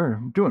 man, we're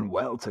doing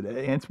well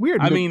today. And it's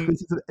weird I mean,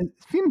 because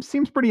it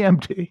seems pretty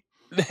empty.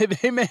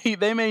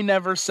 they may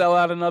never sell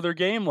out another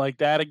game like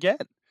that again.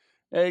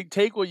 Hey,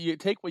 take what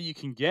you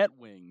can get,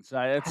 Wings.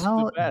 That's the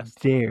How best.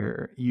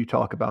 dare you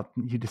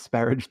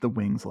disparage the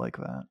Wings like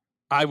that?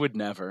 I would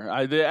never.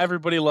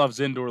 Everybody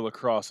loves indoor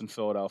lacrosse in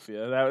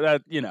Philadelphia.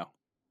 That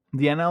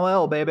The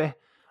NLL, baby.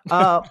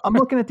 I'm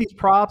looking at these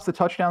props, the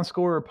touchdown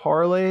scorer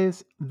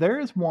parlays. There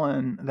is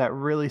one that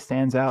really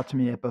stands out to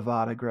me at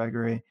Bovada,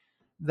 Gregory.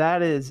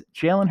 That is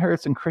Jalen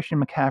Hurts and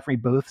Christian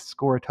McCaffrey both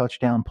score a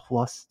touchdown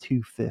plus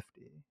 250.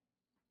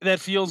 That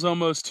feels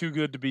almost too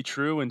good to be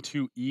true and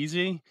too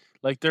easy.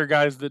 Like they're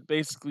guys that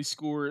basically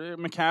score.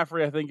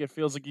 McCaffrey, I think it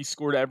feels like he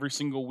scored every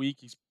single week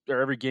or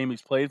every game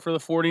he's played for the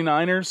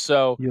 49ers.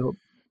 So, Yep.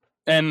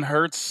 and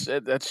Hurts,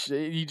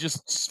 he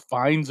just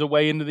finds a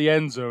way into the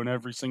end zone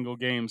every single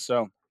game.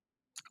 So,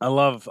 I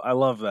love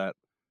that.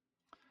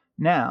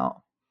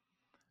 Now,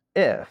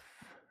 if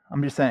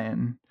I'm just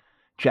saying,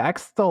 Jack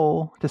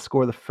Stoll to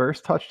score the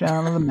first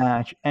touchdown of the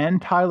match and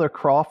Tyler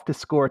Croft to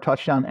score a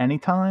touchdown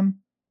anytime,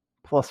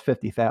 plus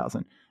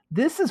 50,000.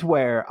 This is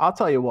where I'll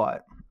tell you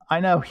what. I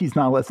know he's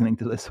not listening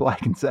to this, so I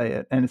can say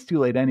it, and it's too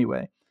late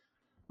anyway.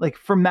 Like,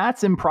 for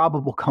Matt's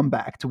improbable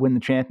comeback to win the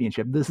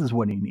championship, this is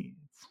what he needs.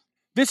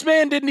 This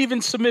man didn't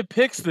even submit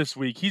picks this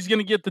week. He's going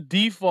to get the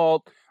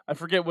default. I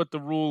forget what the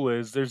rule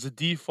is. There's a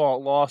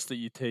default loss that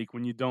you take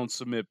when you don't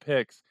submit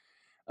picks.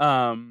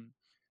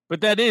 But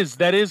that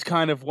is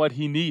kind of what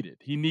he needed.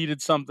 He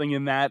needed something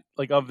in that,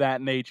 like, of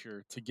that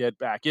nature to get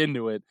back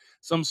into it.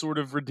 Some sort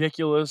of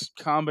ridiculous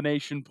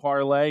combination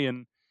parlay,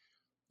 and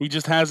he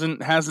just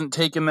hasn't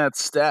taken that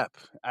step.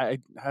 I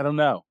don't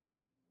know.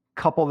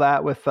 Couple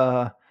that with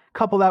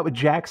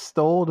Jack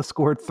Stoll to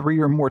score 3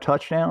 or more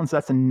touchdowns.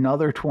 That's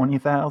another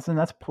 20,000.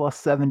 That's plus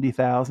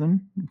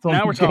 70,000.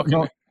 Now we're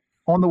talking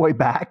on the way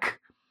back.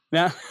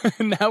 Now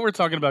we're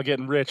talking about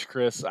getting rich,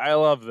 Chris. I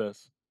love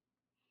this.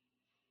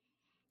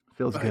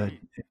 Feels good.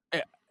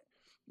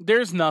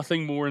 There's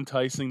nothing more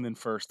enticing than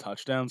first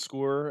touchdown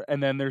scorer,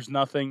 and then there's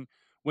nothing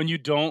when you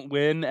don't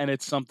win and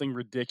it's something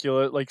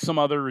ridiculous, like some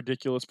other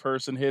ridiculous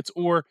person hits,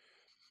 or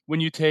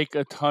when you take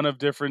a ton of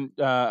different.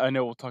 I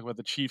know we'll talk about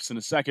the Chiefs in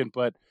a second,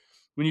 but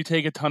when you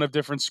take a ton of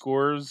different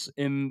scores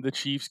in the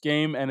Chiefs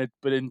game,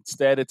 but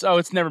instead it's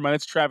never mind.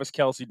 It's Travis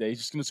Kelce Day. He's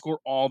just going to score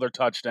all their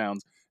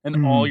touchdowns,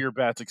 and all your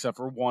bets except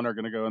for one are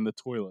going to go in the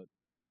toilet.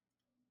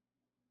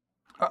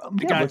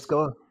 Let's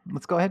go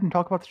ahead and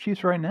talk about the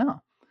Chiefs right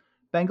now.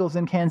 Bengals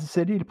in Kansas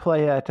City to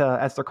play at,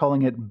 as they're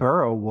calling it,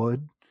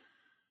 Burrowwood.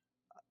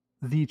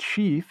 The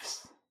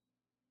Chiefs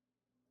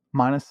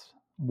minus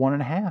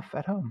 1.5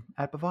 at home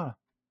at Bovada.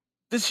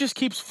 This just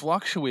keeps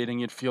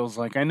fluctuating, it feels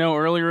like. I know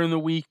earlier in the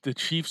week the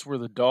Chiefs were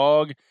the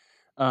dog.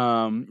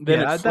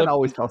 That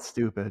always felt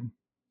stupid.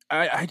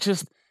 I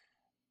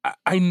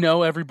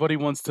know everybody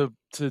wants to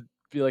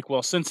be like,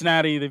 well,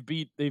 Cincinnati, they've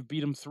beat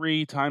them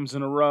 3 times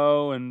in a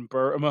row, and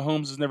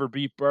Mahomes has never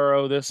beat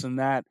Burrow, this and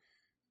that.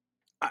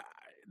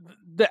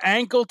 The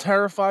ankle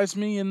terrifies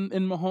me in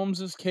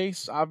Mahomes'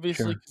 case,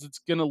 obviously, because it's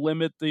going to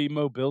limit the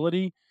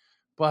mobility.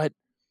 But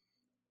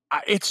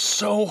it's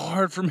so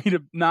hard for me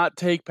to not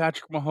take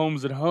Patrick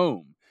Mahomes at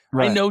home.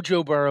 Right. I know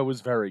Joe Burrow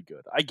is very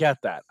good. I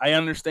get that. I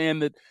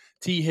understand that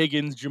T.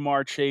 Higgins,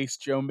 Jamar Chase,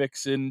 Joe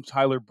Mixon,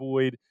 Tyler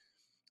Boyd.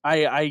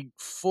 I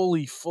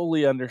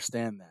fully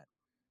understand that.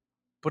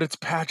 But it's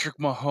Patrick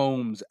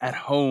Mahomes at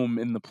home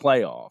in the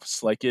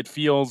playoffs. Like it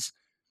feels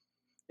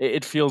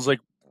like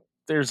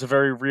there's a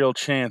very real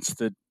chance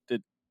that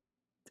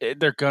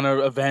they're gonna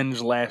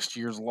avenge last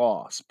year's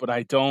loss. But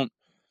I don't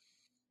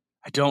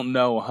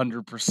know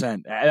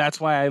 100%. That's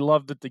why I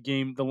love that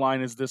the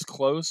line is this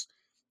close.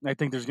 And I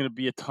think there's going to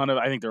be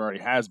I think there already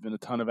has been a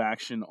ton of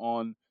action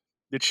on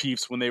the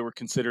Chiefs when they were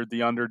considered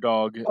the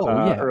underdog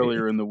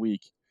earlier in the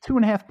week.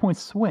 2.5 point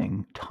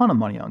swing, ton of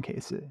money on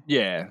KC.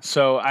 Yeah,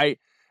 so I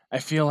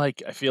feel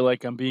like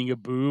I'm being a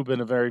boob in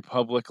a very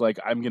public, like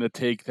I'm going to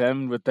take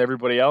them with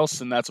everybody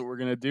else, and that's what we're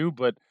going to do.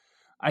 But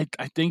I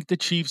think the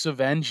Chiefs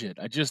avenge it.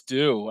 I just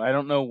do. I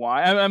don't know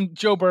why.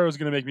 Joe Burrow is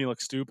going to make me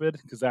look stupid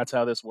because that's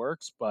how this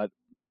works. But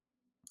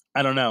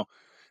I don't know.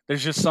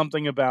 There's just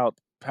something about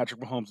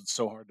Patrick Mahomes that's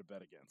so hard to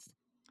bet against.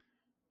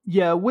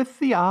 Yeah, with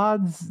the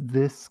odds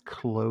this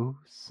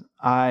close,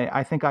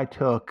 I think I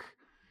took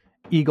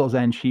Eagles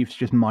and Chiefs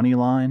just money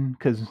line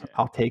because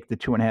I'll take the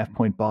 2.5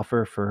 point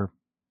buffer for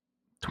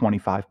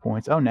 25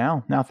 points. Oh,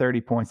 now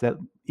 30 points. That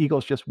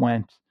Eagles just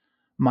went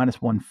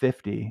minus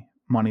 150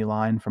 money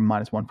line from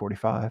minus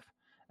 145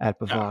 at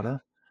Bovada.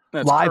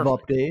 Live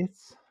perfect.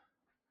 Updates.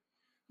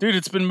 Dude,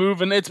 it's been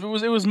moving. It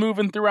was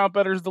moving throughout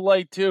Better's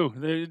Delight too.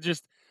 They're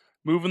just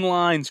moving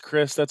lines,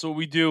 Chris. That's what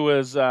we do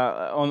as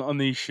on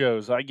these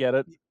shows. I get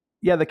it.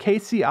 Yeah, the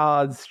KC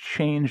odds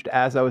changed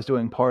as I was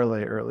doing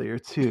parlay earlier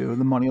too.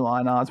 The money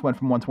line odds went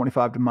from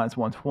 125 to minus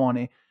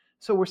 120.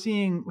 So we're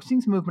seeing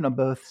some movement on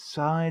both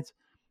sides.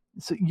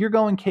 So you're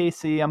going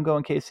KC, I'm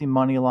going KC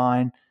money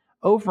line.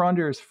 Over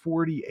under is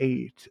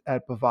 48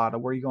 at Bovada.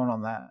 Where are you going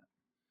on that?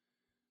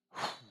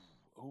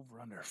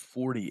 Over under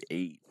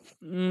 48.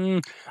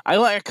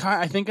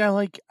 I think I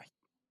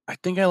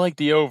like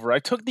the over. I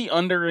took the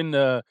under in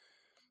the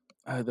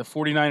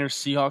 49ers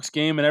Seahawks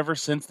game, and ever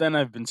since then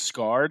I've been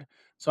scarred.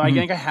 So I Mhm.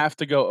 think I have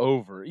to go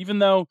over, even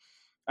though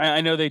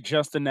I know they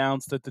just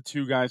announced that the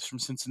two guys from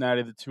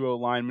Cincinnati, the 2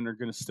 linemen, are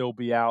going to still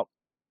be out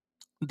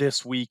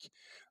this week.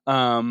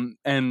 And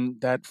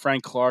that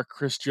Frank Clark,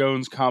 Chris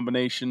Jones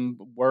combination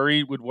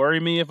would worry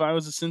me if I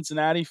was a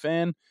Cincinnati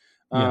fan.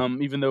 Yeah.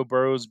 Even though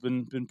Burrow's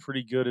been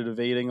pretty good at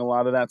evading a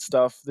lot of that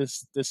stuff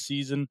this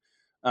season.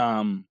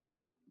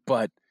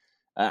 But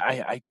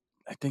I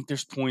think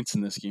there's points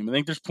in this game. I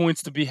think there's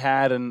points to be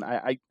had, and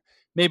I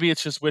maybe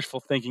it's just wishful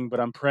thinking, but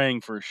I'm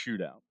praying for a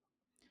shootout.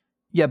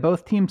 Yeah,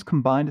 both teams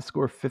combined to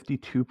score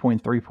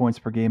 52.3 points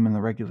per game in the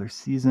regular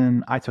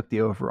season. I took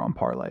the over on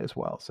parlay as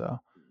well, so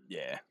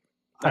Yeah,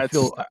 I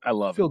feel I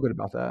love feel it. good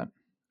about that.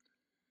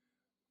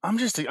 I'm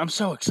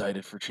so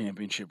excited for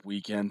championship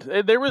weekend.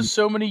 There was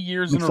so many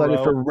years I'm in a excited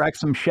row. for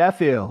Wrexham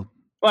Sheffield.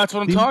 Well, that's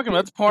what I'm These talking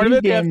about. That's part of these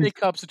it. The games FA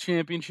Cup's a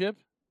championship.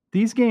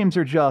 these games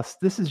are just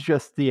this is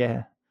just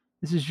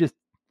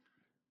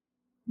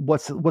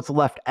what's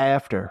left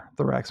after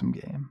the Wrexham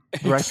game.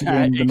 The Wrexham game,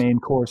 the Exactly. main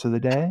course of the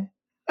day.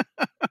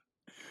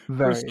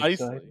 Very excited.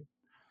 Precisely.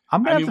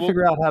 I'm I gonna have mean, to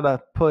figure out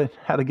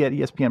how to get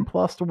ESPN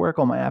Plus to work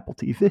on my Apple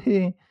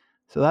TV.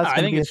 So that's I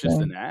gonna think be a it's just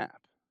thing. an app.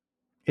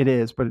 It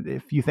is, but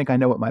if you think I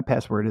know what my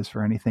password is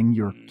for anything,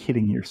 you're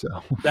kidding Mm,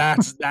 yourself.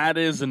 that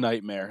is a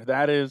nightmare.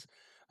 That is,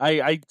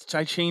 I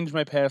change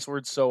my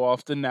password so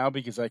often now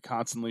because I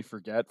constantly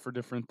forget for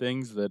different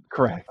things that I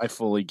Correct.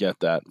 fully get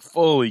that.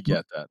 Fully M-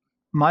 get that.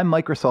 My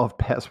Microsoft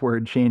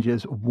password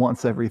changes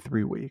once every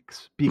 3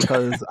 weeks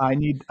because I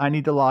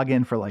need to log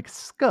in for like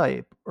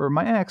Skype or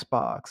my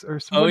Xbox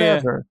or Oh yeah.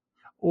 whatever,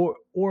 or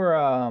or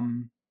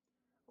um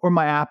or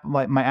my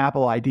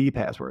Apple ID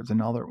password's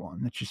another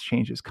one that just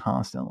changes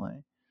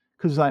constantly.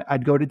 Because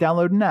I'd go to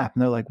download an app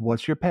and they're like,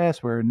 "What's your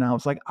password?" And I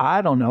was like,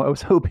 "I don't know. I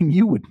was hoping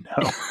you would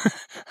know."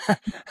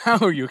 How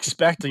are you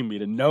expecting me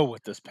to know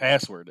what this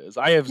password is?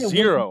 I have Yeah,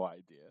 zero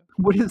idea.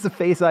 what is the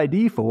Face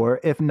ID for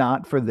if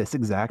not for this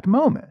exact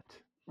moment?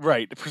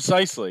 Right,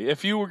 precisely.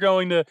 If you were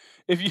going to,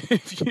 if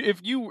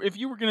you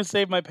were going to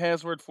save my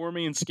password for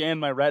me and scan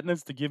my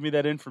retinas to give me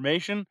that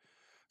information,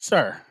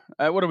 sir,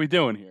 what are we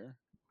doing here?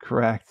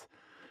 Correct.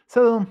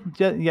 So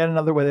yet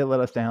another way they let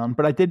us down.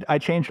 But I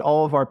changed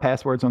all of our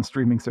passwords on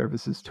streaming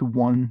services to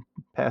one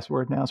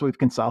password now, so we've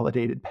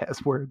consolidated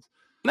passwords.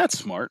 That's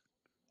smart.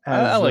 I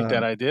As like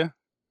that idea.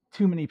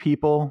 too many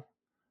people,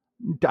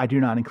 I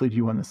do not include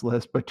you on this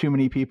list, but too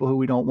many people who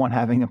we don't want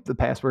having the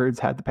passwords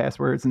had the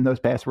passwords, and those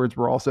passwords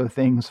were also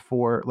things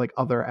for like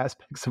other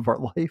aspects of our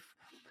life.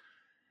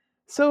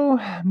 So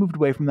moved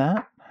away from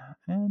that,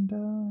 and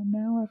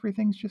now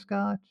everything's just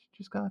got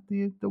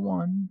the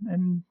one,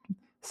 and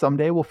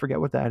someday we'll forget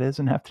what that is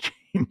and have to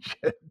change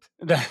it.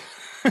 That,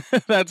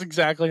 that's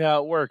exactly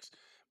how it works.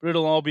 But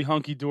it'll all be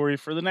hunky dory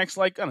for the next,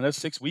 like, I don't know,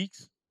 6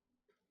 weeks.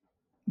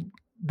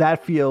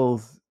 That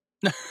feels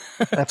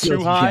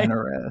Too high.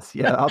 generous.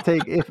 Yeah, I'll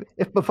take if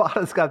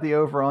Bovada's got the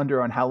over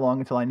under on how long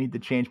until I need to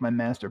change my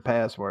master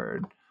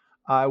password.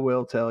 I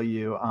will tell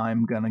you,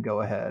 I'm gonna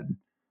go ahead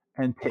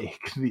and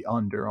take the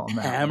under on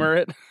that one. Hammer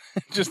it.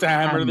 Just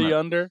hammer the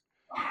under.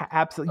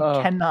 Absolutely,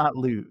 you cannot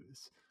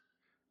lose.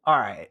 All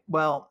right.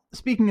 Well,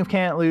 speaking of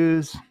can't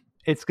lose,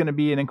 it's going to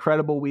be an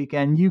incredible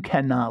weekend. You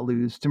cannot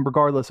lose. And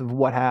regardless of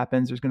what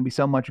happens, there's going to be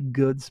so much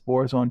good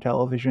sports on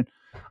television.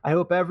 I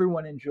hope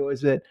everyone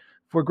enjoys it.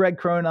 For Greg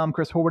Crone, I'm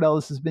Chris Horwedel.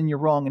 This has been Your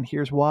Wrong, and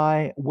here's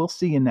why. We'll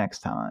see you next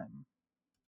time.